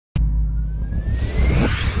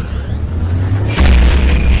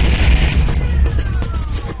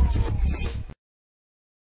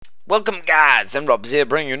Welcome guys, ZenRobzz here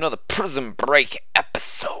bringing you another Prison Break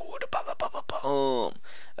episode.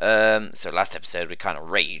 So last episode we kind of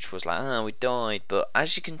raged, was like, we died, but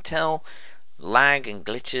as you can tell, lag and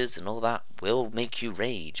glitches and all that will make you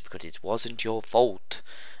rage because it wasn't your fault.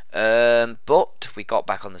 But we got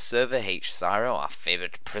back on the server. H-Cyro, our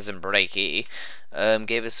favourite prison breaky,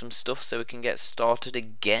 gave us some stuff so we can get started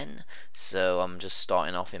again. So I'm just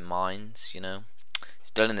starting off in mines, you know.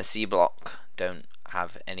 Still in the C block, don't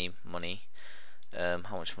have any money. How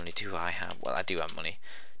much money do I have? Well, I do have money.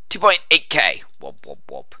 2.8k. Whoop whoop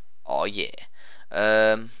whoop. Oh yeah.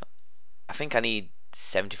 I think I need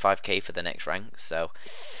 75k for the next rank, so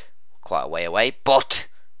quite a way away, but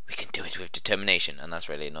we can do it with determination, and that's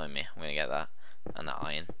really annoying me. I'm gonna get that and that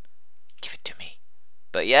iron. Give it to me.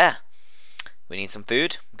 But yeah, we need some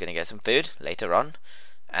food. I'm gonna get some food later on,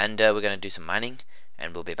 and we're gonna do some mining,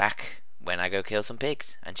 and we'll be back when I go kill some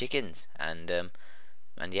pigs and chickens, and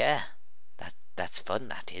yeah, that's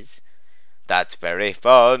fun. That's very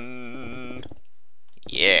fun.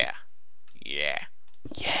 Yeah.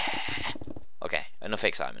 Okay, enough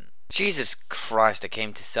excitement. Jesus Christ, I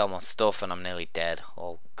came to sell my stuff and I'm nearly dead.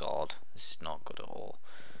 Oh god, this is not good at all.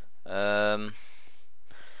 I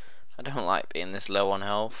don't like being this low on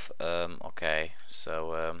health. Okay,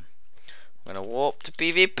 so I'm gonna warp to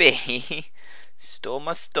PvP, store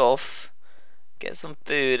my stuff, get some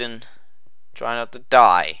food and try not to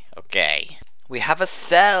die. Okay. We have a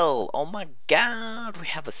cell! Oh my god, we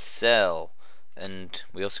have a cell. And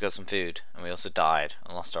we also got some food, and we also died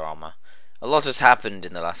and lost our armor. A lot has happened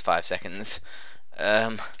in the last 5 seconds.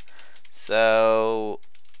 So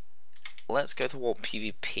let's go to Warp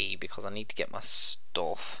PvP because I need to get my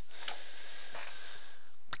stuff.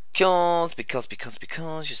 Because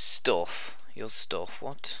your stuff.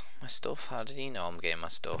 What? My stuff? How did he know I'm getting my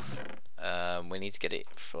stuff? We need to get it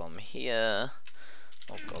from here.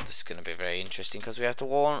 Oh god, this is going to be very interesting because we have to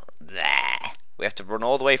run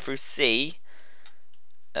all the way through C,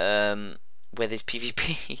 where there's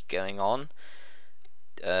PvP going on.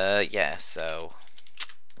 Yeah, so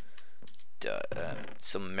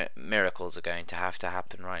some miracles are going to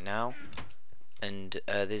happen right now, and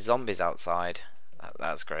there's zombies outside.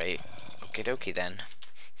 That's great. Okie dokie then.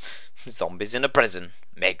 Zombies in a prison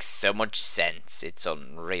makes so much sense. It's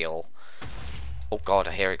unreal. Oh god,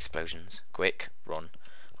 I hear explosions. Quick, run.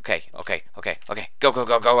 Okay.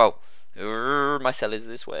 Go. My cell is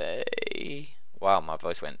this way. Wow, my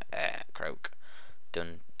voice went croak.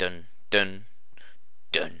 Dun.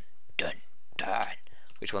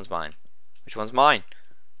 Which one's mine?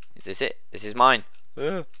 Is this it? This is mine.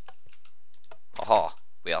 Aha,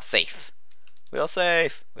 we are safe.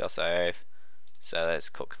 So let's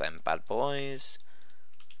cook them bad boys.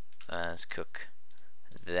 And let's cook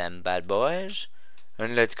them bad boys.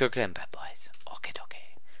 Okay.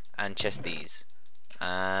 And chest these.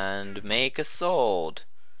 And make a sword.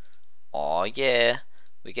 Oh yeah.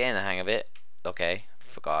 We're getting the hang of it. Okay.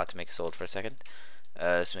 Forgot to make a sword for a second.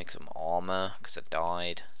 Let's make some armor because I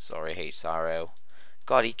died. Sorry, H-Cyro.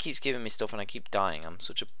 God, he keeps giving me stuff and I keep dying. I'm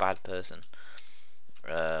such a bad person.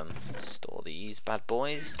 Store these bad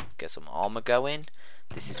boys. Get some armor going.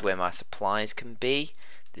 This is where my supplies can be.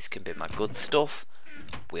 This can be my good stuff.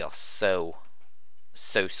 We are so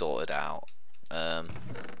sorted out. I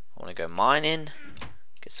want to go mining.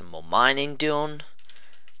 Get some more mining done.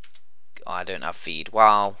 I don't have feed.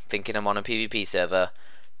 Wow, thinking I'm on a PvP server.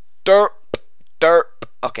 Derp.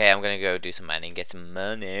 Okay, I'm gonna go do some mining, get some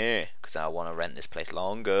money, because I want to rent this place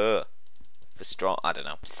longer. For strong, I don't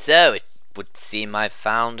know. So it would seem I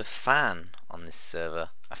found a fan on this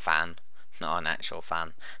server. A fan, not an actual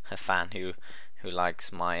fan. A fan who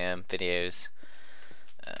likes my videos.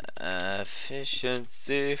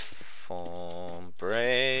 Efficiency form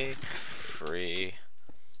break free.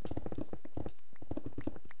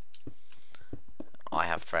 I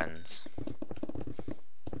have friends,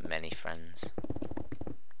 many friends.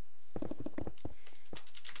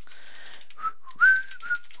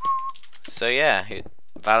 So yeah,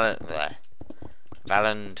 Valand.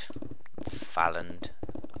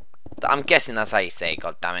 I'm guessing that's how you say it,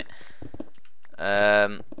 god damn it.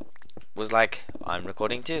 Was like, I'm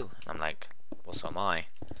recording too. And I'm like, well, so am I.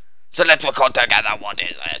 So let's record together, what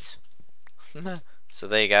is this? So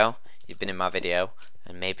there you go, you've been in my video,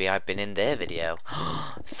 and maybe I've been in their video.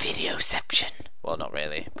 Videoception. Well, not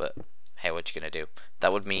really, but hey, what you gonna do?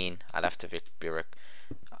 That would mean I'd have to be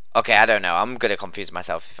okay, I don't know, I'm gonna confuse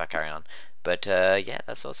myself if I carry on. But yeah,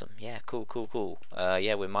 that's awesome. Yeah, cool.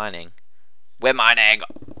 Yeah, we're mining.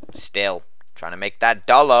 Still trying to make that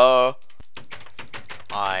dollar.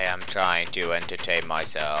 I am trying to entertain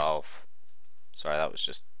myself. Sorry, that was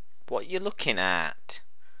just... What are you looking at?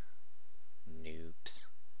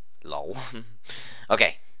 Lol.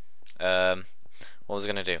 Okay. What was I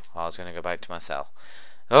gonna do? I was gonna go back to my cell.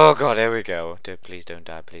 Oh god, here we go. Please don't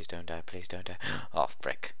die, please don't die, please don't die. Oh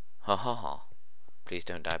frick. Ha ha ha. Please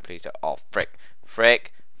don't die, please don't. Oh frick.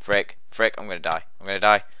 Frick. Frick. Frick. I'm gonna die. I'm gonna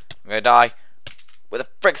die. I'm gonna die. Where the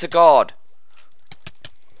frick's a god?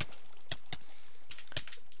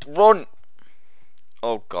 Run!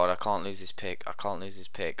 Oh god, I can't lose this pig. I can't lose this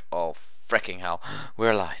pig. Oh fricking hell.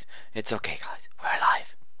 We're alive. It's okay, guys. We're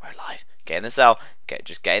alive. We're alive. Get in the cell.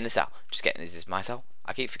 Just get in the cell. Just get in. Is this my cell?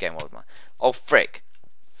 I keep forgetting what was mine. Oh frick.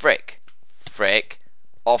 Frick. Frick.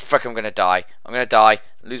 Oh frick, I'm gonna die. I'm gonna die.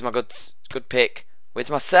 Lose my good pick. Where's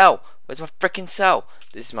my cell? Where's my fricking cell?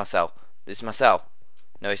 This is my cell. This is my cell.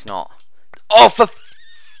 No, it's not. Oh, for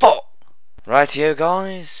fuck! Right here,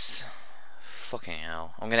 guys. Fucking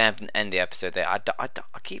hell. I'm gonna end the episode there. I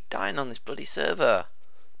keep dying on this bloody server.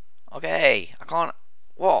 Okay. I can't.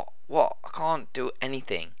 What? I can't do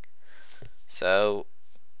anything. So,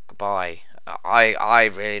 goodbye. I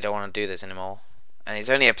really don't want to do this anymore. And it's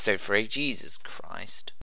only episode 3. Jesus Christ.